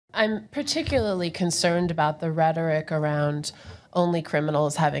I'm particularly concerned about the rhetoric around only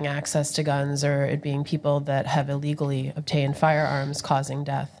criminals having access to guns or it being people that have illegally obtained firearms causing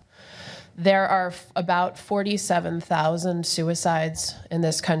death. There are about 47,000 suicides in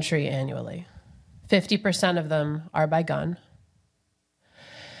this country annually. 50% of them are by gun.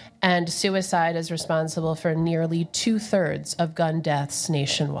 And suicide is responsible for nearly 2/3 of gun deaths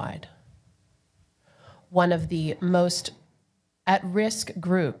nationwide. One of the most at-risk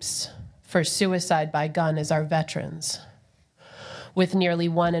groups for suicide by gun is our veterans, with nearly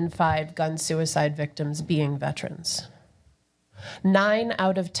 1 in 5 gun suicide victims being veterans. 9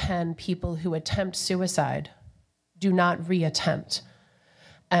 out of 10 people who attempt suicide do not reattempt.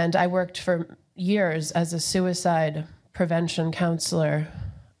 And I worked for years as a suicide prevention counselor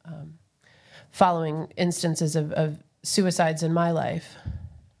following instances of suicides in my life.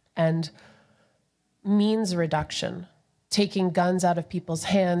 And means reduction, taking guns out of people's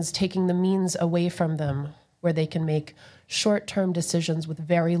hands, taking the means away from them where they can make short-term decisions with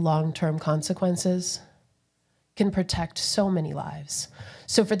very long-term consequences, can protect so many lives.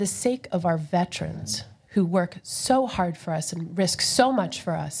 So for the sake of our veterans who work so hard for us and risk so much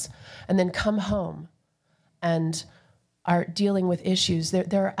for us, and then come home and are dealing with issues,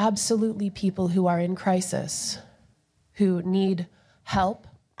 there are absolutely people who are in crisis, who need help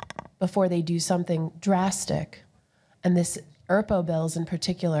before they do something drastic. And this ERPO bills in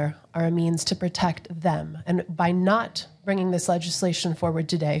particular are a means to protect them. And by not bringing this legislation forward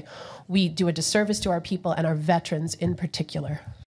today, we do a disservice to our people and our veterans in particular.